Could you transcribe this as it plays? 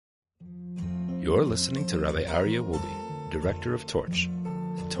You're listening to Rabbi Aryeh Wolbe, Director of Torch,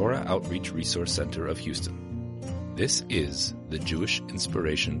 the Torah Outreach Resource Center of Houston. This is the Jewish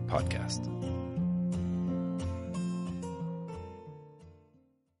Inspiration Podcast.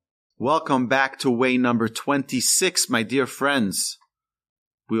 Welcome back to way number 26, my dear friends.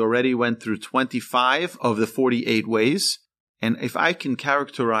 We already went through 25 of the 48 ways. And if I can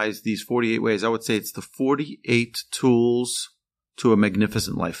characterize these 48 ways, I would say it's the 48 tools to a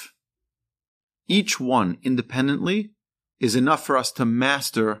magnificent life. Each one independently is enough for us to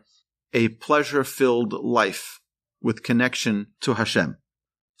master a pleasure-filled life with connection to Hashem.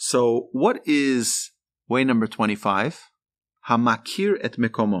 So what is way number 25? Hamakir et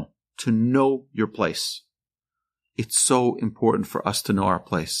mekomo, to know your place. It's so important for us to know our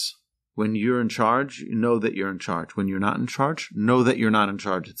place. When you're in charge, you know that you're in charge. When you're not in charge, know that you're not in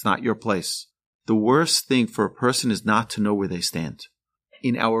charge. It's not your place. The worst thing for a person is not to know where they stand.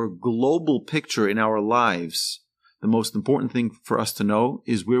 In our global picture, in our lives, the most important thing for us to know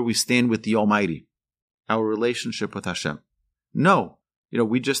is where we stand with the Almighty, our relationship with Hashem. No.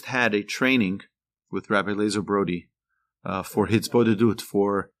 We just had a training with Rabbi Eliezer Brody for Hitzbodedut,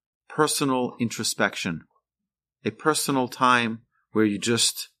 for personal introspection, a personal time where you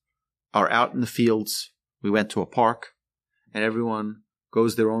just are out in the fields. We went to a park, and everyone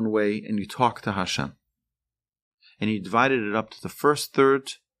goes their own way, and you talk to Hashem. And he divided it up to the first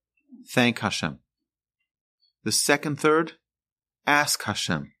third, thank Hashem. The second third, ask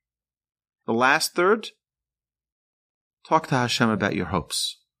Hashem. The last third, talk to Hashem about your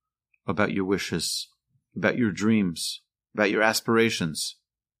hopes, about your wishes, about your dreams, about your aspirations.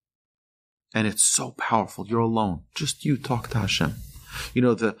 And it's so powerful. You're alone. Just you talk to Hashem.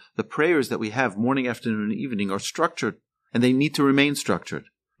 The prayers that we have morning, afternoon, and evening are structured, and they need to remain structured.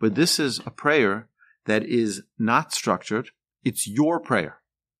 But this is a prayer that is not structured. It's your prayer.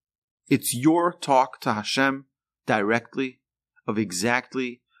 It's your talk to Hashem directly of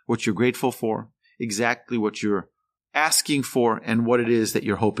exactly what you're grateful for, exactly what you're asking for, and what it is that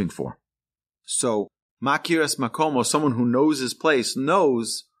you're hoping for. So, Makir es makomo, someone who knows his place,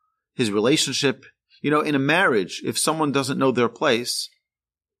 knows his relationship. In a marriage, if someone doesn't know their place,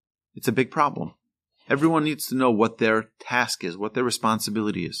 it's a big problem. Everyone needs to know what their task is, what their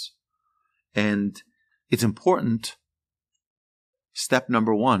responsibility is. And it's important. Step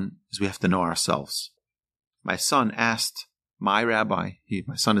number one is we have to know ourselves. My son asked my rabbi,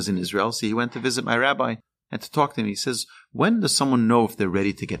 my son is in Israel, so he went to visit my rabbi and to talk to him. He says, when does someone know if they're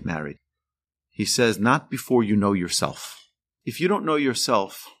ready to get married? He says, not before you know yourself. If you don't know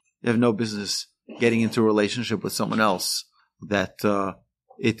yourself, you have no business getting into a relationship with someone else that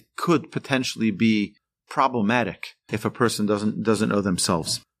it could potentially be problematic if a person doesn't know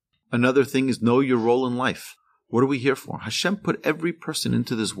themselves. Another thing is know your role in life. What are we here for? Hashem put every person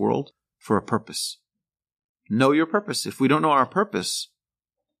into this world for a purpose. Know your purpose. If we don't know our purpose,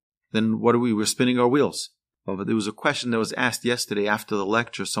 then what are we? We're spinning our wheels. Well, there was a question that was asked yesterday after the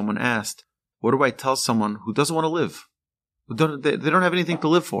lecture. Someone asked, what do I tell someone who doesn't want to live? They don't have anything to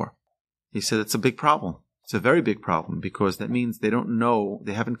live for. He said it's a big problem. It's a very big problem because that means they don't know,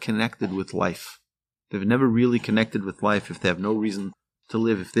 they haven't connected with life. They've never really connected with life if they have no reason to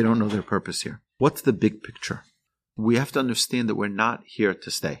live, if they don't know their purpose here. What's the big picture? We have to understand that we're not here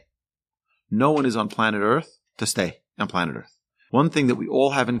to stay. No one is on planet Earth to stay on planet Earth. One thing that we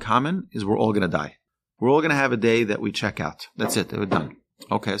all have in common is we're all going to die. We're all going to have a day that we check out. That's it. We're done.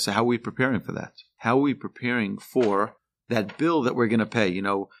 Okay, so how are we preparing for that? How are we preparing for that bill that we're going to pay?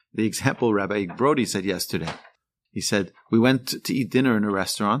 The example Rabbi Brody said yesterday. He said, we went to eat dinner in a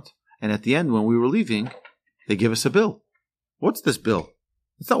restaurant, and at the end, when we were leaving, they give us a bill. What's this bill?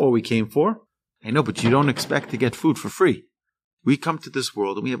 It's not what we came for. I know, but you don't expect to get food for free. We come to this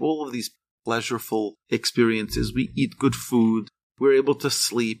world, and we have all of these pleasureful experiences. We eat good food. We're able to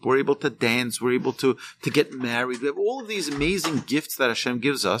sleep. We're able to dance. We're able to get married. We have all of these amazing gifts that Hashem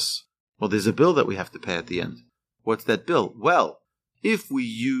gives us. Well, there's a bill that we have to pay at the end. What's that bill? Well, if we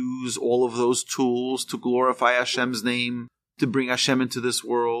use all of those tools to glorify Hashem's name, to bring Hashem into this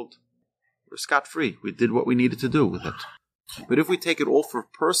world, we're scot-free. We did what we needed to do with it. But if we take it all for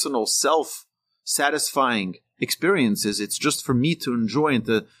personal, self-satisfying experiences, it's just for me to enjoy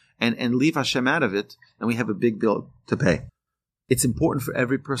and leave Hashem out of it, and we have a big bill to pay. It's important for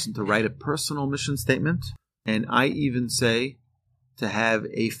every person to write a personal mission statement, and I even say to have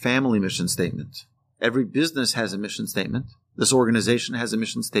a family mission statement. Every business has a mission statement. This organization has a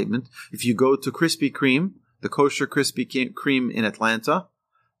mission statement. If you go to Krispy Kreme, the Kosher Krispy Kreme in Atlanta,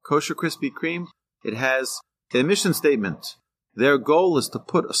 Kosher Krispy Kreme, it has a mission statement. Their goal is to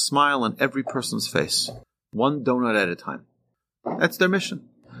put a smile on every person's face, one donut at a time. That's their mission.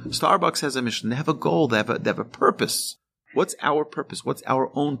 Starbucks has a mission. They have a goal. They have a purpose. What's our purpose? What's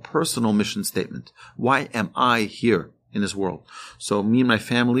our own personal mission statement? Why am I here in this world? So me and my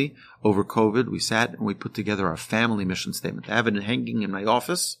family, over COVID, we sat and we put together our family mission statement. I have it hanging in my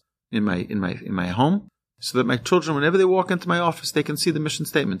office, in my home, so that my children, whenever they walk into my office, they can see the mission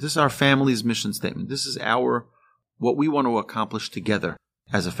statement. This is our family's mission statement. This is what we want to accomplish together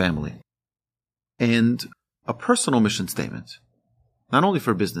as a family. And a personal mission statement, not only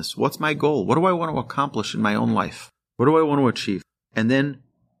for business. What's my goal? What do I want to accomplish in my own life? What do I want to achieve? And then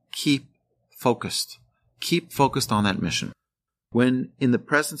keep focused. Keep focused on that mission. When in the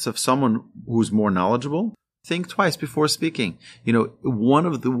presence of someone who's more knowledgeable, think twice before speaking. One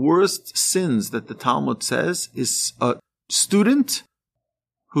of the worst sins that the Talmud says is a student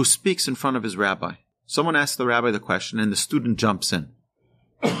who speaks in front of his rabbi. Someone asks the rabbi the question and the student jumps in.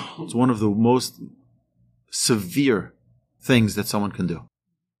 It's one of the most severe things that someone can do.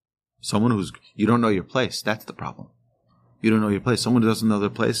 Someone you don't know your place, that's the problem. You don't know your place. Someone who doesn't know their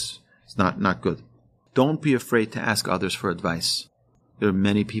place, it's not good. Don't be afraid to ask others for advice. There are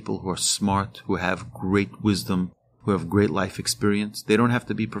many people who are smart, who have great wisdom, who have great life experience. They don't have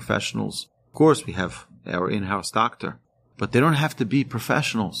to be professionals. Of course, we have our in-house doctor, but they don't have to be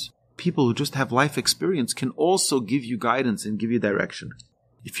professionals. People who just have life experience can also give you guidance and give you direction.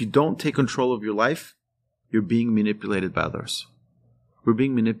 If you don't take control of your life, you're being manipulated by others. We're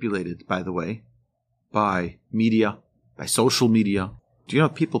being manipulated, by the way, by media, by social media. Do you know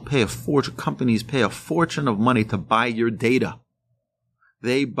people pay a fortune, companies pay a fortune of money to buy your data?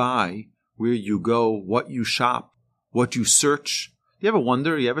 They buy where you go, what you shop, what you search. You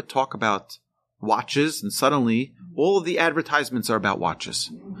ever talk about watches and suddenly all of the advertisements are about watches?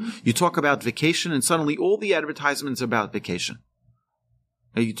 You talk about vacation and suddenly all the advertisements are about vacation.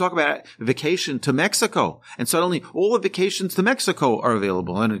 You talk about vacation to Mexico and suddenly all the vacations to Mexico are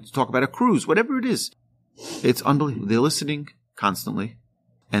available. And you talk about a cruise, whatever it is. It's unbelievable. They're listening constantly.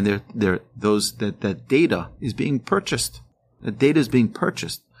 And that data is being purchased. The data is being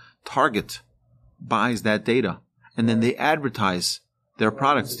purchased. Target buys that data, and then they advertise their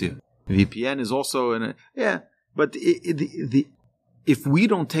products to you. VPN is also but if we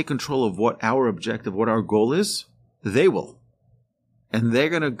don't take control of what our objective, what our goal is, they will. And they're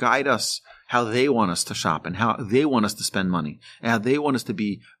going to guide us how they want us to shop and how they want us to spend money and how they want us to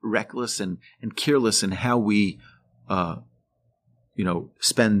be reckless and careless in how we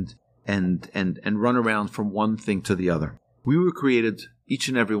spend and run around from one thing to the other. We were created, each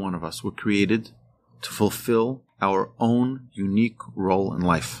and every one of us were created to fulfill our own unique role in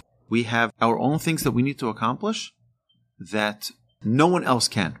life. We have our own things that we need to accomplish that no one else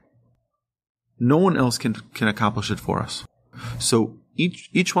can. No one else can accomplish it for us. So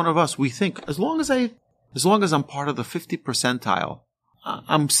each one of us, we think, as long as I'm part of the 50 percentile,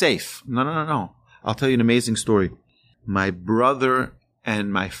 I'm safe. No. I'll tell you an amazing story. My brother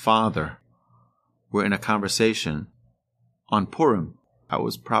and my father were in a conversation on Purim. I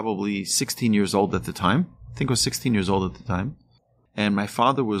was probably 16 years old at the time. I think I was 16 years old at the time. And my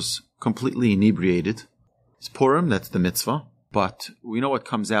father was completely inebriated. It's Purim, that's the mitzvah. But we know what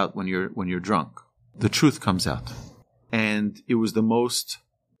comes out when you're drunk. The truth comes out. And it was the most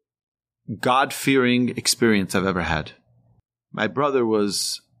God-fearing experience I've ever had. My brother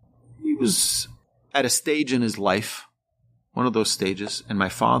was at a stage in his life, one of those stages, and my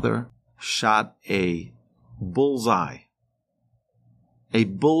father shot a bullseye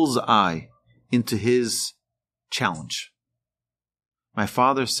into his challenge. My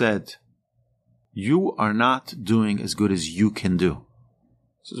father said, "You are not doing as good as you can do."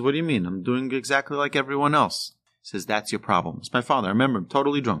 He says, "What do you mean? I'm doing exactly like everyone else." He says, "That's your problem." It's my father. I remember him,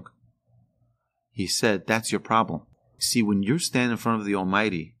 totally drunk. He said, "That's your problem. See, when you're standing in front of the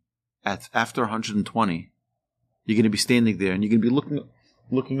Almighty after 120, you're going to be standing there and you're going to be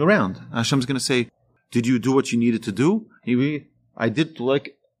looking around. Hashem's going to say, 'Did you do what you needed to do?' I did.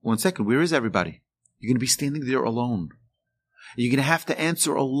 Like, 1 second, where is everybody? You're going to be standing there alone. You're going to have to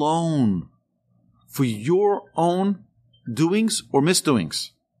answer alone for your own doings or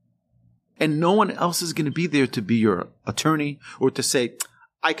misdoings. And no one else is going to be there to be your attorney or to say,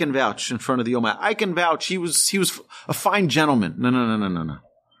 'I can vouch in front of the Almighty. I can vouch. He was a fine gentleman.' No.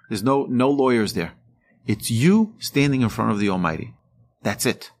 There's no lawyers there. It's you standing in front of the Almighty. That's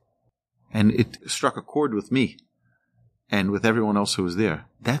it. And it struck a chord with me and with everyone else who was there.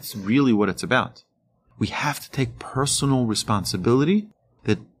 That's really what it's about. We have to take personal responsibility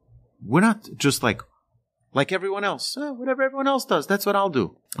that we're not just like everyone else. Whatever everyone else does, that's what I'll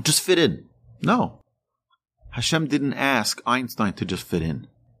do. I'll just fit in. No. Hashem didn't ask Einstein to just fit in.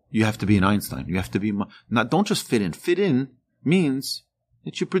 You have to be an Einstein. You have to be don't just fit in. Fit in means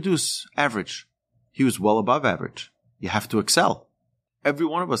that you produce average. He was well above average. You have to excel. Every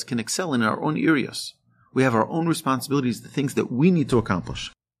one of us can excel in our own areas. We have our own responsibilities, the things that we need to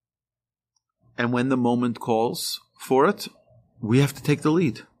accomplish. And when the moment calls for it, we have to take the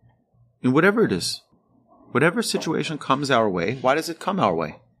lead. In whatever it is. Whatever situation comes our way, why does it come our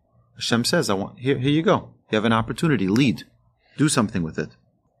way? Hashem says, here you go. You have an opportunity. Lead. Do something with it.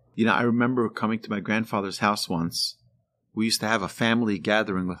 I remember coming to my grandfather's house once. We used to have a family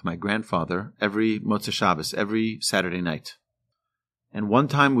gathering with my grandfather every Motzei Shabbos, every Saturday night. And one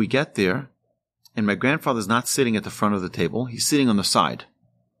time we get there, and my grandfather's not sitting at the front of the table. He's sitting on the side.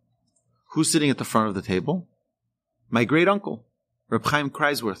 Who's sitting at the front of the table? My great uncle, Reb Chaim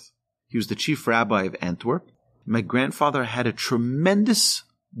Kreisworth. He was the chief rabbi of Antwerp. My grandfather had a tremendous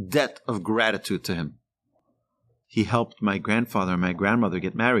debt of gratitude to him. He helped my grandfather and my grandmother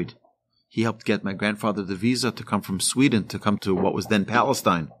get married. He helped get my grandfather the visa to come from Sweden to come to what was then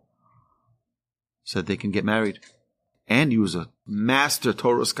Palestine, so that they can get married. And he was a master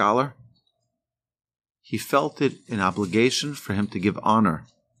Torah scholar. He felt it an obligation for him to give honor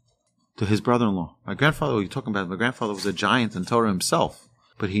to his brother-in-law. My grandfather, what are you talking about? My grandfather was a giant in Torah himself,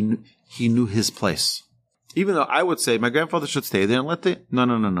 but he knew his place. Even though I would say my grandfather should stay there and let the...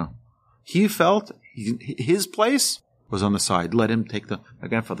 No. He felt his place was on the side. Let him take My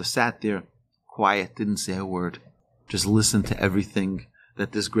grandfather sat there, quiet, didn't say a word. Just listened to everything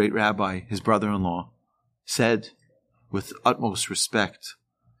that this great rabbi, his brother-in-law, said with utmost respect,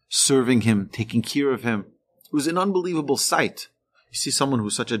 serving him, taking care of him. It was an unbelievable sight. You see someone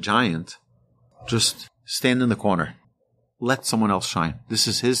who's such a giant, just stand in the corner. Let someone else shine. This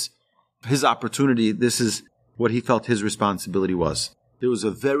is his opportunity. This is what he felt his responsibility was. There was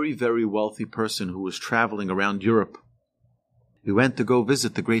a very, very wealthy person who was traveling around Europe. He went to go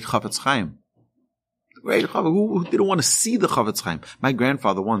visit the great Chafetz Chaim. The great Chafetz, who didn't want to see the Chafetz Chaim? My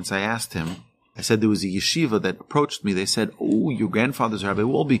grandfather once, I asked him, I said there was a yeshiva that approached me. They said, "Oh, your grandfather's Rabbi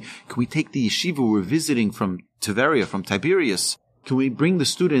Wolbe. Can we take the yeshiva we're visiting from Tiberia, from Tiberias? Can we bring the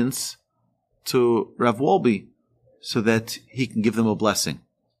students to Rav Wolbe so that he can give them a blessing?"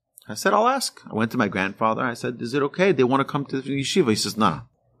 I said, "I'll ask." I went to my grandfather. I said, "Is it okay? They want to come to the yeshiva." He says, "Nah,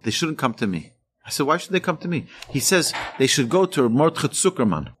 they shouldn't come to me." I said, "Why should they come to me?" He says, "They should go to Mordechai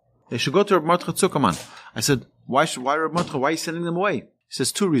Zuckerman. They should go to Mordechai Zuckerman." I said, why Reb Mordechai? Why are you sending them away?" He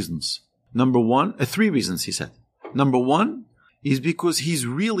says, 2 reasons. Number 1, 3 reasons, he said. Number 1 is because he's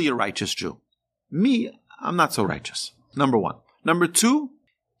really a righteous Jew. Me, I'm not so righteous. Number 1. Number 2,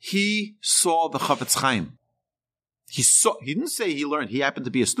 he saw the Chafetz Chaim. He didn't say he learned. He happened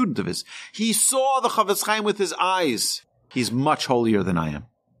to be a student of his. He saw the Chafetz Chaim with his eyes. He's much holier than I am.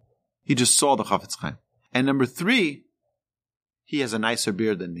 He just saw the Chafetz Chaim. And number 3, he has a nicer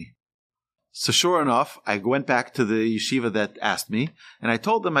beard than me. So sure enough, I went back to the yeshiva that asked me, and I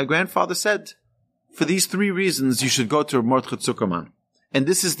told them my grandfather said, for these 3 reasons, you should go to Mordechai Zuckerman. And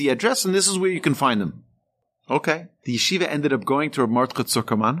this is the address, and this is where you can find him. Okay. The yeshiva ended up going to Mordechai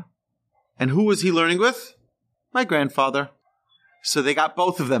Zuckerman. And who was he learning with? My grandfather. So they got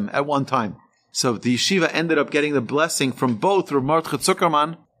both of them at one time. So the yeshiva ended up getting the blessing from both Mordechai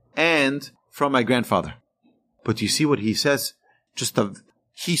Zuckerman and from my grandfather. But you see what he says?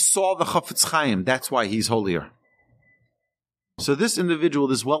 He saw the Chafetz Chaim. That's why he's holier. So this individual,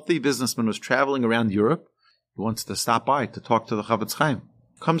 this wealthy businessman, was traveling around Europe. He wants to stop by to talk to the Chafetz Chaim.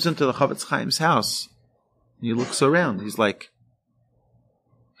 Comes into the Chafetz Chaim's house. And he looks around. He's like,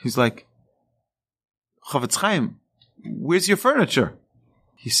 Chafetz Chaim, where's your furniture?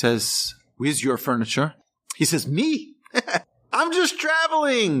 He says, where's your furniture? He says, me? I'm just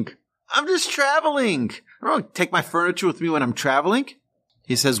traveling. I don't take my furniture with me when I'm traveling.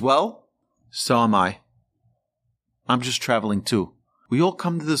 He says, well, so am I. I'm just traveling too. We all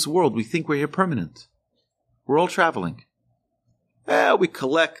come to this world. We think we're here permanent. We're all traveling. We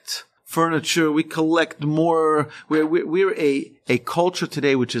collect furniture. We collect more. We're a culture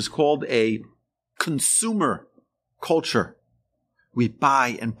today which is called a consumer culture. We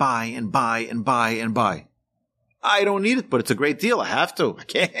buy and buy and buy and buy and buy. I don't need it, but it's a great deal. I have to. I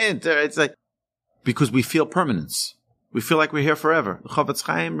can't. It's like, because we feel permanence. We feel like we're here forever. The Chafetz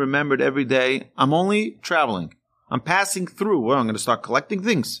Chaim remembered every day, I'm only traveling. I'm passing through. Well, I'm going to start collecting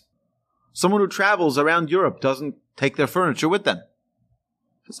things. Someone who travels around Europe doesn't take their furniture with them.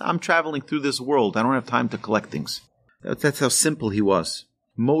 Because I'm traveling through this world. I don't have time to collect things. That's how simple he was.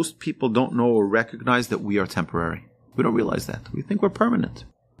 Most people don't know or recognize that we are temporary. We don't realize that. We think we're permanent.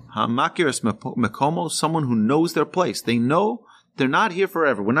 Hamakiris Mekomo, someone who knows their place. They know they're not here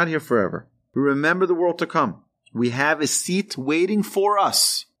forever. We're not here forever. We remember the world to come. We have a seat waiting for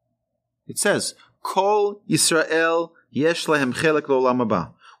us. It says, Kol Yisrael Yesh lehem chelek l'olam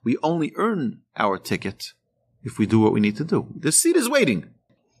haba. We only earn our ticket if we do what we need to do. The seat is waiting.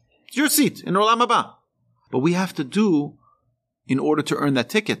 It's your seat in Olam haba. But we have to do in order to earn that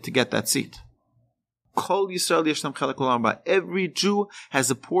ticket to get that seat. Kol Yisrael yesh lehem chelek l'olam haba. Every Jew has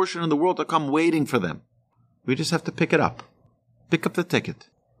a portion in the world to come waiting for them. We just have to pick it up. Pick up the ticket.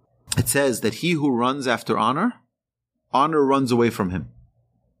 It says that he who runs after honor, honor runs away from him.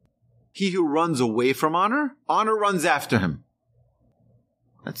 He who runs away from honor, honor runs after him.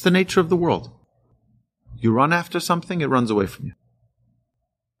 That's the nature of the world. You run after something, it runs away from you.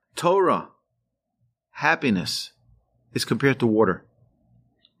 Torah, happiness, is compared to water.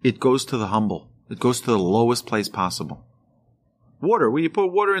 It goes to the humble. It goes to the lowest place possible. Water, when you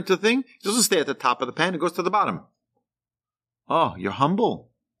put water into a thing, it doesn't stay at the top of the pan, it goes to the bottom. Oh, you're humble.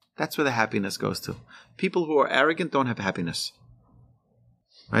 That's where the happiness goes to. People who are arrogant don't have happiness.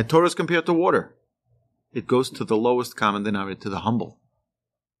 Right? Torah is compared to water. It goes to the lowest common denominator, to the humble.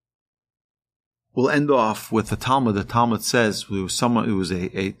 We'll end off with the Talmud. The Talmud says it was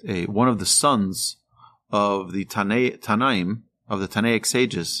one of the sons of the Tanaim, of the Tanaic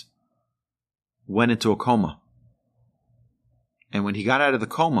sages, went into a coma. And when he got out of the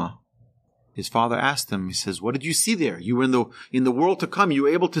coma, his father asked him, he says, what did you see there? You were in the world to come. You were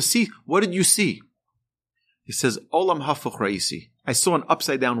able to see. What did you see? He says, Olam hafuch ra'isi. I saw an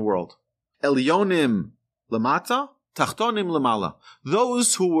upside down world. Elyonim lamata, tachtonim lamala.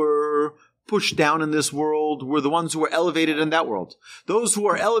 Those who were pushed down in this world were the ones who were elevated in that world. Those who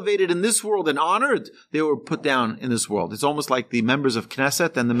are elevated in this world and honored, they were put down in this world. It's almost like the members of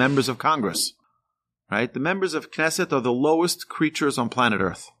Knesset and the members of Congress. Right? The members of Knesset are the lowest creatures on planet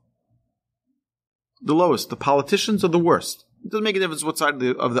Earth. The lowest. The politicians are the worst. It doesn't make a difference what side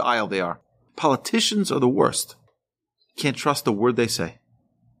of the aisle they are. Politicians are the worst. Can't trust a word they say.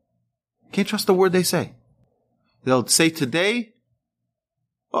 Can't trust a word they say. They'll say today,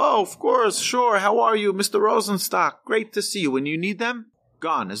 oh, of course, sure, how are you, Mr. Rosenstock? Great to see you. When you need them,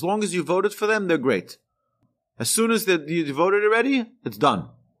 gone. As long as you voted for them, they're great. As soon as you voted already, it's done.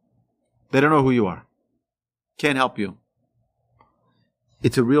 They don't know who you are. Can't help you.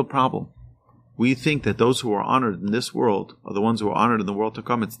 It's a real problem. We think that those who are honored in this world are the ones who are honored in the world to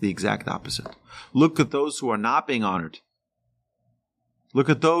come. It's the exact opposite. Look at those who are not being honored. Look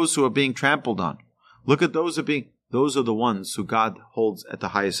at those who are being trampled on. Look at those are the ones who God holds at the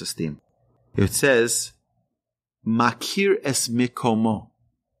highest esteem. It says, Makir es mikomo.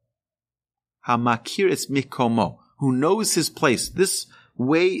 Ha-makir es mikomo. Who knows his place. This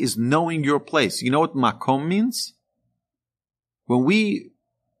way is knowing your place. You know what makom means? When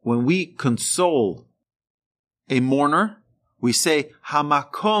we console a mourner, we say,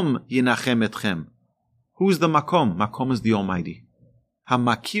 Ha-makom yinachem etchem. Who's the makom? Makom is the Almighty.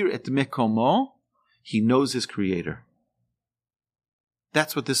 Ha-makir et mikomo. He knows his Creator.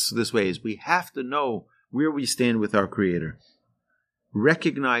 That's what this way is. We have to know where we stand with our Creator.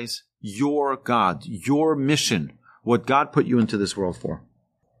 Recognize your God, your mission, what God put you into this world for.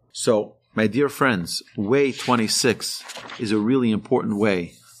 So, my dear friends, way 26 is a really important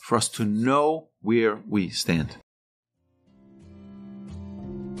way for us to know where we stand.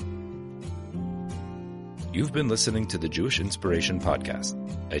 You've been listening to the Jewish Inspiration Podcast,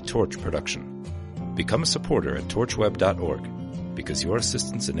 a Torch production. Become a supporter at torchweb.org because your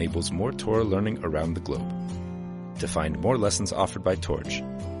assistance enables more Torah learning around the globe. To find more lessons offered by Torch,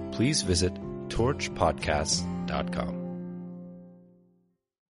 please visit torchpodcasts.com.